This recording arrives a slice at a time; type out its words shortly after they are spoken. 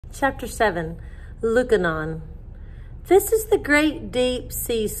Chapter 7, Lucanon. This is the great deep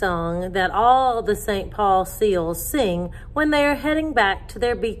sea song that all the St. Paul seals sing when they are heading back to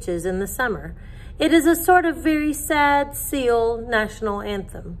their beaches in the summer. It is a sort of very sad seal national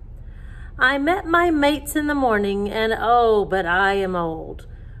anthem. I met my mates in the morning, and oh, but I am old,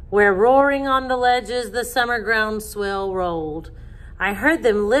 where roaring on the ledges the summer groundswell rolled. I heard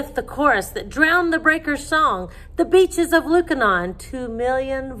them lift the chorus that drowned the breaker's song, the beaches of Lucanon,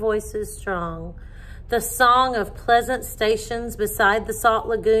 2,000,000 voices strong. The song of pleasant stations beside the salt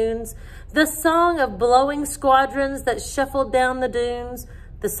lagoons, the song of blowing squadrons that shuffled down the dunes,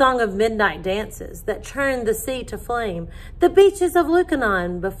 the song of midnight dances that churned the sea to flame, the beaches of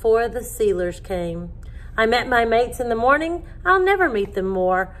Lucanon before the sealers came. I met my mates in the morning, I'll never meet them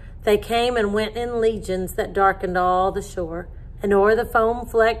more. They came and went in legions that darkened all the shore. And o'er the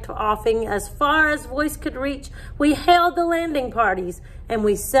foam-flecked offing, as far as voice could reach, we hailed the landing parties, and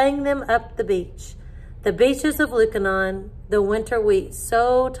we sang them up the beach. The beaches of Lucanon, the winter wheat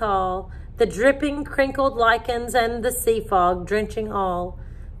so tall, the dripping, crinkled lichens, and the sea fog drenching all.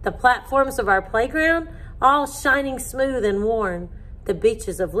 The platforms of our playground, all shining smooth and worn. The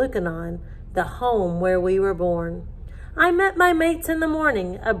beaches of Lucanon, the home where we were born. I met my mates in the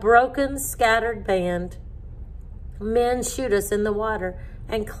morning, a broken, scattered band. Men shoot us in the water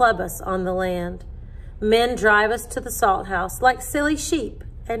and club us on the land. Men drive us to the salt house like silly sheep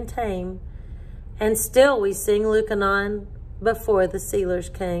and tame. And still we sing Lucanon before the sealers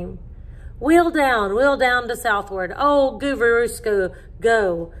came. Wheel down to southward, oh, Guverusco,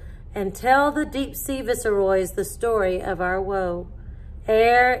 go, and tell the deep sea viceroys the story of our woe.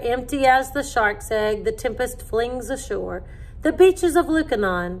 Ere, empty as the shark's egg, the tempest flings ashore, the beaches of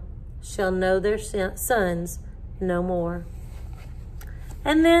Lucanon shall know their sons no more.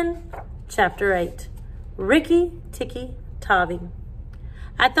 And then, Chapter 8, Rikki Tikki Tavi.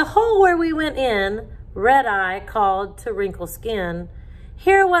 At the hole where we went in, Red Eye called to Wrinkle Skin,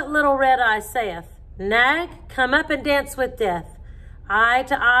 hear what little Red Eye saith, Nag, come up and dance with death. Eye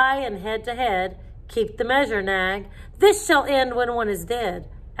to eye and head to head, keep the measure, Nag. This shall end when one is dead,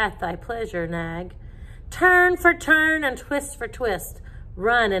 at thy pleasure, Nag. Turn for turn and twist for twist,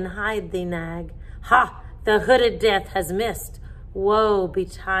 run and hide thee, Nag. Ha! The hooded death has missed. Woe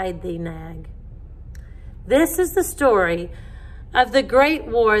betide thee, Nag. This is the story of the great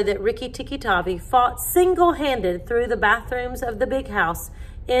war that Rikki Tikki Tavi fought single-handed through the bathrooms of the big house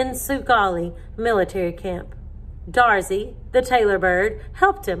in Sugali military camp. Darzy, the tailor bird,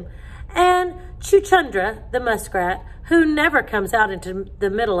 helped him, and Chuchundra, the muskrat, who never comes out into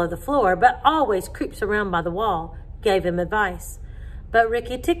the middle of the floor but always creeps around by the wall, gave him advice. But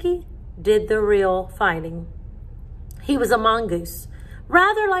Rikki Tikki did the real fighting. He was a mongoose,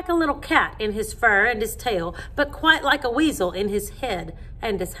 rather like a little cat in his fur and his tail, but quite like a weasel in his head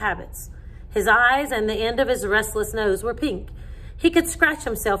and his habits. His eyes and the end of his restless nose were pink. He could scratch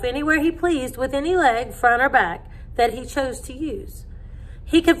himself anywhere he pleased with any leg, front or back, that he chose to use.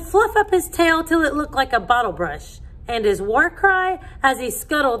 He could fluff up his tail till it looked like a bottle brush, and his war cry as he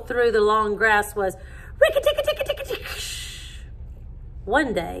scuttled through the long grass was, Rikki-tikki-tikki-tikki-tick.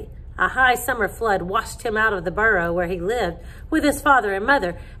 One day, a high summer flood washed him out of the burrow where he lived with his father and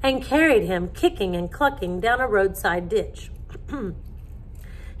mother and carried him, kicking and clucking, down a roadside ditch.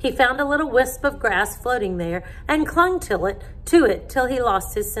 He found a little wisp of grass floating there and clung to it till he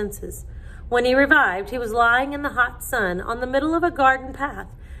lost his senses. When he revived, he was lying in the hot sun on the middle of a garden path,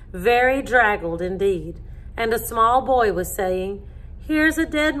 very draggled indeed, and a small boy was saying, Here's a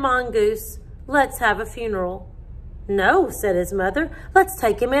dead mongoose. Let's have a funeral. No, said his mother, let's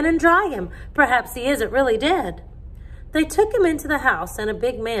take him in and dry him. Perhaps he isn't really dead. They took him into the house, and a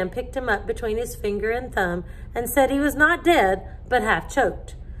big man picked him up between his finger and thumb and said he was not dead, but half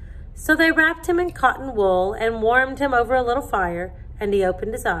choked. So they wrapped him in cotton wool and warmed him over a little fire, and he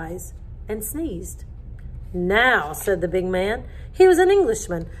opened his eyes and sneezed. Now, said the big man, he was an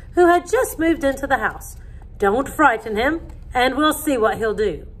Englishman who had just moved into the house. Don't frighten him, and we'll see what he'll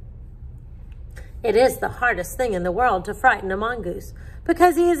do. It is the hardest thing in the world to frighten a mongoose,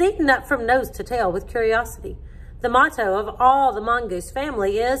 because he is eaten up from nose to tail with curiosity. The motto of all the mongoose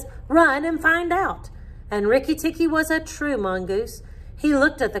family is, run and find out. And Rikki Tikki was a true mongoose. He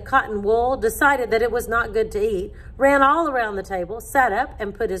looked at the cotton wool, decided that it was not good to eat, ran all around the table, sat up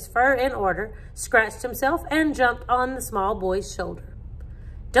and put his fur in order, scratched himself, and jumped on the small boy's shoulder.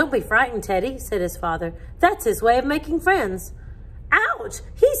 Don't be frightened, Teddy, said his father. That's his way of making friends. Ouch!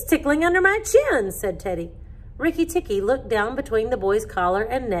 He's tickling under my chin, said Teddy. Rikki Tikki looked down between the boy's collar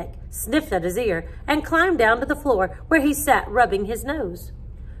and neck, sniffed at his ear, and climbed down to the floor where he sat rubbing his nose.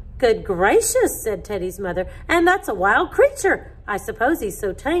 Good gracious, said Teddy's mother, and that's a wild creature. I suppose he's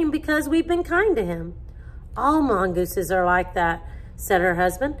so tame because we've been kind to him." "All mongooses are like that," said her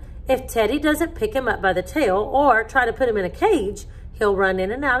husband. "If Teddy doesn't pick him up by the tail or try to put him in a cage, he'll run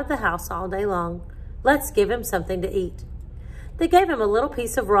in and out of the house all day long. Let's give him something to eat." They gave him a little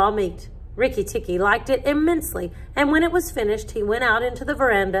piece of raw meat. Rikki Tikki liked it immensely, and when it was finished, he went out into the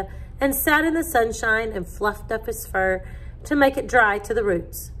veranda and sat in the sunshine and fluffed up his fur to make it dry to the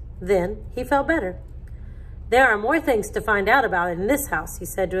roots. Then he felt better. "There are more things to find out about in this house," he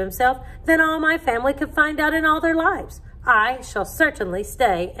said to himself, "than all my family could find out in all their lives. I shall certainly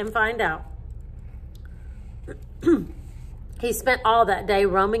stay and find out." He spent all that day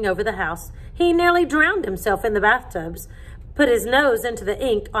roaming over the house. He nearly drowned himself in the bathtubs, put his nose into the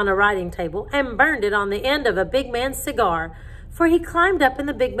ink on a writing table, and burned it on the end of a big man's cigar, for he climbed up in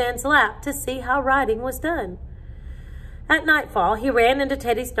the big man's lap to see how writing was done. At nightfall, he ran into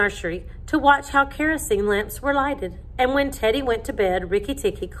Teddy's nursery to watch how kerosene lamps were lighted, and when Teddy went to bed, Rikki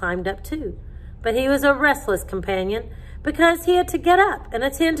Tikki climbed up too. But he was a restless companion because he had to get up and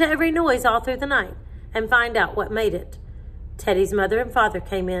attend to every noise all through the night and find out what made it. Teddy's mother and father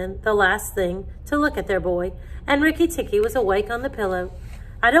came in, the last thing, to look at their boy, and Rikki Tikki was awake on the pillow.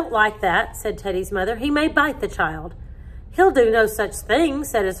 "I don't like that," said Teddy's mother. "He may bite the child." "He'll do no such thing,"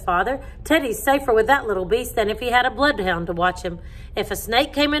 said his father. "Teddy's safer with that little beast than if he had a bloodhound to watch him. If a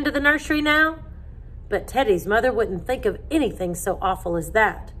snake came into the nursery now—" But Teddy's mother wouldn't think of anything so awful as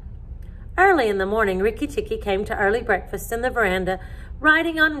that. Early in the morning, Rikki Tikki came to early breakfast in the veranda,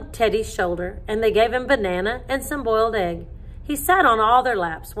 riding on Teddy's shoulder, and they gave him banana and some boiled egg. He sat on all their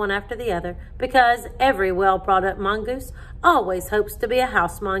laps, one after the other, because every well-brought-up mongoose always hopes to be a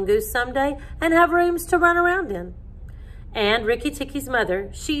house mongoose someday and have rooms to run around in. And Rikki Tikki's mother,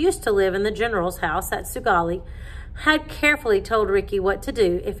 she used to live in the general's house at Sugali, had carefully told Rikki what to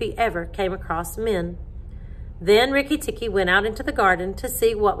do if he ever came across men. Then Rikki Tikki went out into the garden to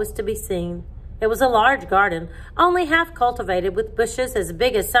see what was to be seen. It was a large garden, only half cultivated, with bushes as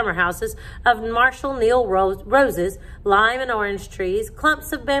big as summer houses of Marshall Neal roses, lime and orange trees,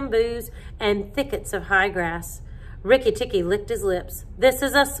 clumps of bamboos, and thickets of high grass. Rikki Tikki licked his lips. "This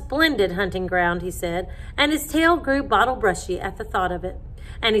is a splendid hunting ground," he said, and his tail grew bottle-brushy at the thought of it.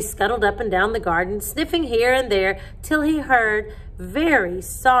 And he scuttled up and down the garden, sniffing here and there, till he heard very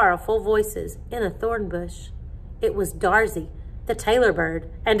sorrowful voices in a thorn bush. It was Darzy, the tailor bird,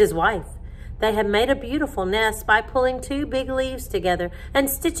 and his wife. They had made a beautiful nest by pulling 2 big leaves together and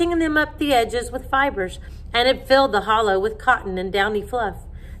stitching them up the edges with fibers, and had filled the hollow with cotton and downy fluff.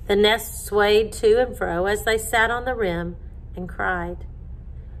 The nest swayed to and fro as they sat on the rim and cried.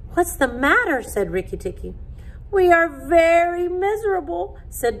 "What's the matter?" said Rikki Tikki. "We are very miserable,"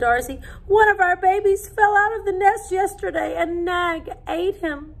 said Darzy. "One of our babies fell out of the nest yesterday and Nag ate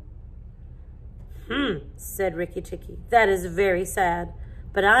him." Said Rikki Tikki. "That is very sad,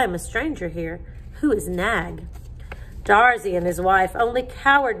 but I am a stranger here. Who is Nag?" Darzy and his wife only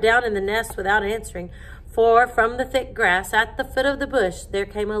cowered down in the nest without answering, for from the thick grass at the foot of the bush there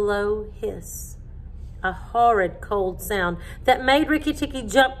came a low hiss, a horrid cold sound that made Rikki Tikki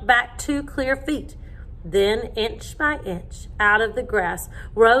jump back 2 clear feet. Then, inch by inch, out of the grass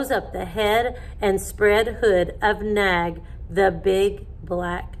rose up the head and spread hood of Nag, the big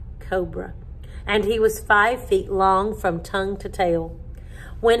black cobra, and he was 5 feet long from tongue to tail.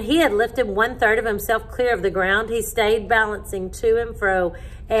 When he had lifted 1/3 of himself clear of the ground, he stayed balancing to and fro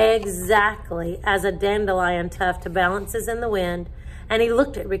exactly as a dandelion tuft balances in the wind. And he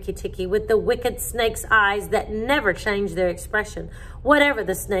looked at Rikki Tikki with the wicked snake's eyes that never change their expression, whatever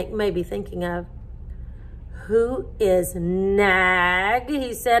the snake may be thinking of. "Who is Nag?"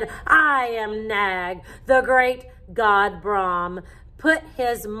 he said. "I am Nag, the great god Brahm. Put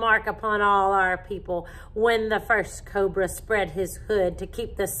his mark upon all our people when the first cobra spread his hood to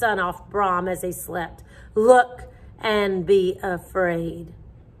keep the sun off Brahm as he slept. Look and be afraid."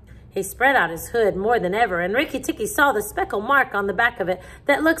 He spread out his hood more than ever, and Rikki Tikki saw the speckled mark on the back of it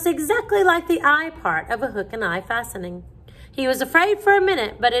that looks exactly like the eye part of a hook and eye fastening. He was afraid for a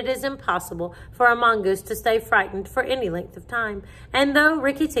minute, but it is impossible for a mongoose to stay frightened for any length of time. And though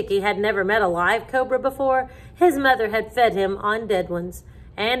Rikki Tikki had never met a live cobra before, his mother had fed him on dead ones,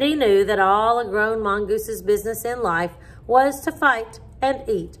 and he knew that all a grown mongoose's business in life was to fight and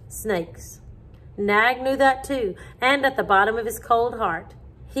eat snakes. Nag knew that too, and at the bottom of his cold heart,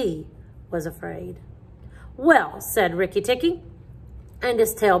 he was afraid. "Well," said Rikki Tikki, and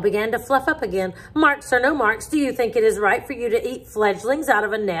his tail began to fluff up again. "Marks or no marks, do you think it is right for you to eat fledglings out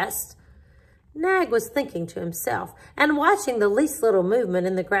of a nest?" Nag was thinking to himself and watching the least little movement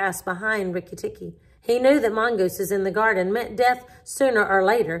in the grass behind Rikki Tikki. He knew that mongooses in the garden meant death sooner or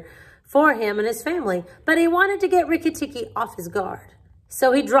later, for him and his family, but he wanted to get Rikki-Tikki off his guard.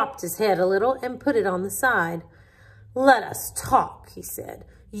 So he dropped his head a little and put it on the side. "Let us talk," he said.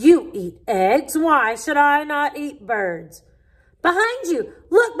 "You eat eggs. Why should I not eat birds?" "Behind you!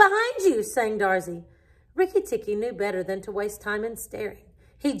 Look behind you!" sang Darzee. Rikki-Tikki knew better than to waste time in staring.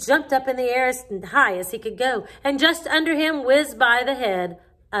 He jumped up in the air as high as he could go, and just under him whizzed by the head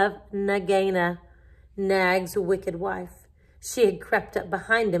of Nagaina, Nag's wicked wife. She had crept up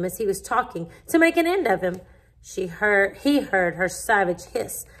behind him as he was talking to make an end of him. He heard her savage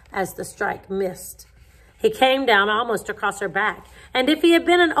hiss as the strike missed. He came down almost across her back, and if he had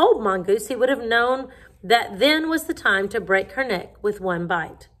been an old mongoose, he would have known that then was the time to break her neck with one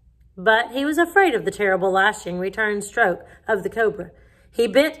bite. But he was afraid of the terrible lashing return stroke of the cobra. He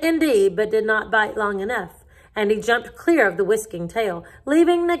bit indeed, but did not bite long enough, and he jumped clear of the whisking tail,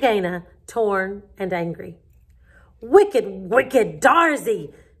 leaving Nagaina torn and angry. "Wicked, wicked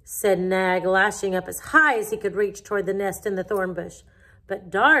Darzee," said Nag, lashing up as high as he could reach toward the nest in the thorn bush. But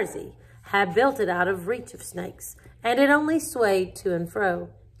Darzee had built it out of reach of snakes, and it only swayed to and fro.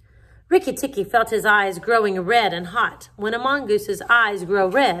 Rikki-Tikki felt his eyes growing red and hot. When a mongoose's eyes grow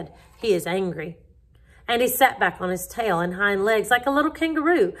red, he is angry. And he sat back on his tail and hind legs like a little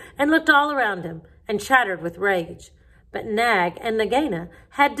kangaroo and looked all around him and chattered with rage. But Nag and Nagaina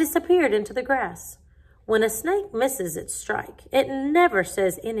had disappeared into the grass. When a snake misses its strike, it never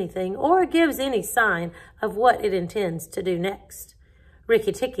says anything or gives any sign of what it intends to do next.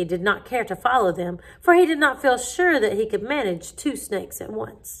 Rikki-Tikki did not care to follow them, for he did not feel sure that he could manage 2 snakes at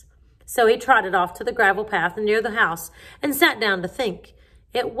once. So he trotted off to the gravel path near the house and sat down to think.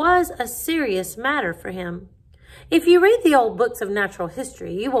 It was a serious matter for him. If you read the old books of natural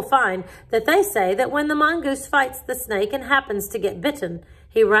history, you will find that they say that when the mongoose fights the snake and happens to get bitten,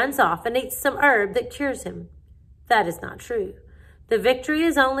 he runs off and eats some herb that cures him. That is not true. The victory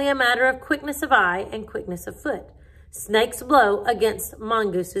is only a matter of quickness of eye and quickness of foot. Snakes blow against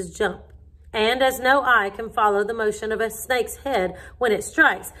mongooses jump. And as no eye can follow the motion of a snake's head when it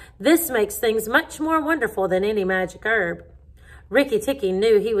strikes, this makes things much more wonderful than any magic herb. Rikki-Tikki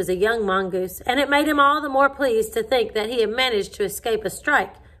knew he was a young mongoose, and it made him all the more pleased to think that he had managed to escape a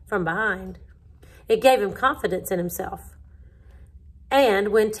strike from behind. It gave him confidence in himself. And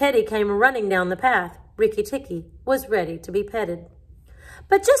when Teddy came running down the path, Rikki-Tikki was ready to be petted.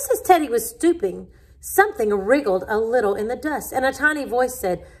 But just as Teddy was stooping, something wriggled a little in the dust, and a tiny voice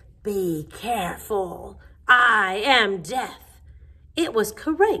said, "Be careful, I am Death." It was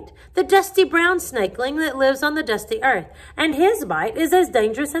Karate, the dusty brown snakeling that lives on the dusty earth, and his bite is as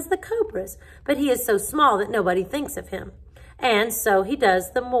dangerous as the cobra's, but he is so small that nobody thinks of him, and so he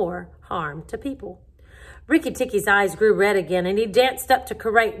does the more harm to people. Rikki-Tikki's eyes grew red again, and he danced up to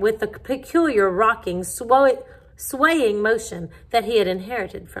Karate with the peculiar rocking, swaying motion that he had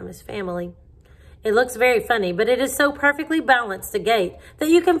inherited from his family. It looks very funny, but it is so perfectly balanced a gait that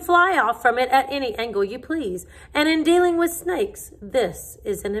you can fly off from it at any angle you please. And in dealing with snakes, this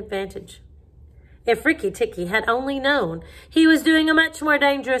is an advantage. If Rikki-Tikki had only known, he was doing a much more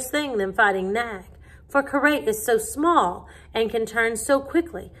dangerous thing than fighting Nag. For Karate is so small and can turn so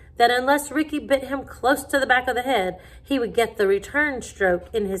quickly that unless Rikki bit him close to the back of the head, he would get the return stroke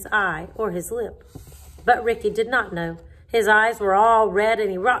in his eye or his lip. But Rikki did not know. His eyes were all red, and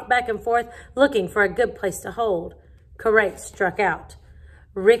he rocked back and forth, looking for a good place to hold. Karate struck out.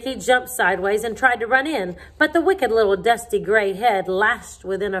 Rikki jumped sideways and tried to run in, but the wicked little dusty gray head lashed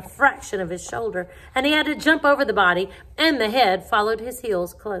within a fraction of his shoulder, and he had to jump over the body, and the head followed his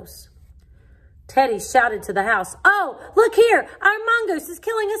heels close. Teddy shouted to the house, "Oh, look here! Our mongoose is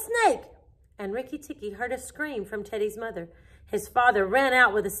killing a snake!" And Rikki-Tikki heard a scream from Teddy's mother. His father ran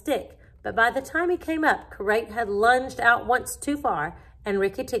out with a stick, but by the time he came up, Karate had lunged out once too far, and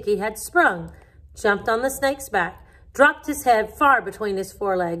Rikki-Tikki had sprung, jumped on the snake's back, dropped his head far between his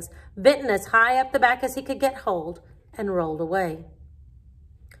forelegs, bitten as high up the back as he could get hold, and rolled away.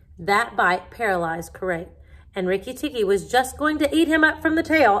 That bite paralyzed Karate, and Rikki-Tikki was just going to eat him up from the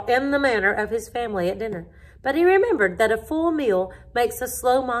tail in the manner of his family at dinner. But he remembered that a full meal makes a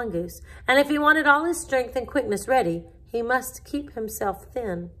slow mongoose, and if he wanted all his strength and quickness ready, he must keep himself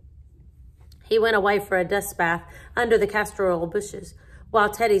thin. He went away for a dust bath under the castor oil bushes, while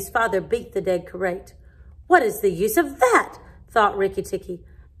Teddy's father beat the dead Karate. "What is the use of that?" thought Rikki-Tikki.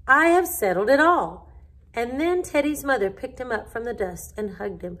 "I have settled it all." And then Teddy's mother picked him up from the dust and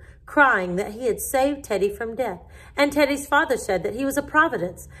hugged him, crying that he had saved Teddy from death. And Teddy's father said that he was a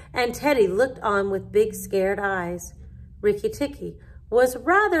providence, and Teddy looked on with big scared eyes. Rikki-Tikki was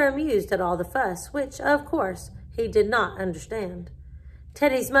rather amused at all the fuss, which, of course, he did not understand.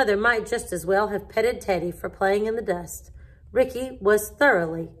 Teddy's mother might just as well have petted Teddy for playing in the dust. Rikki was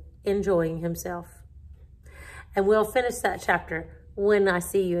thoroughly enjoying himself. And we'll finish that chapter when I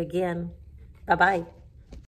see you again. Bye-bye.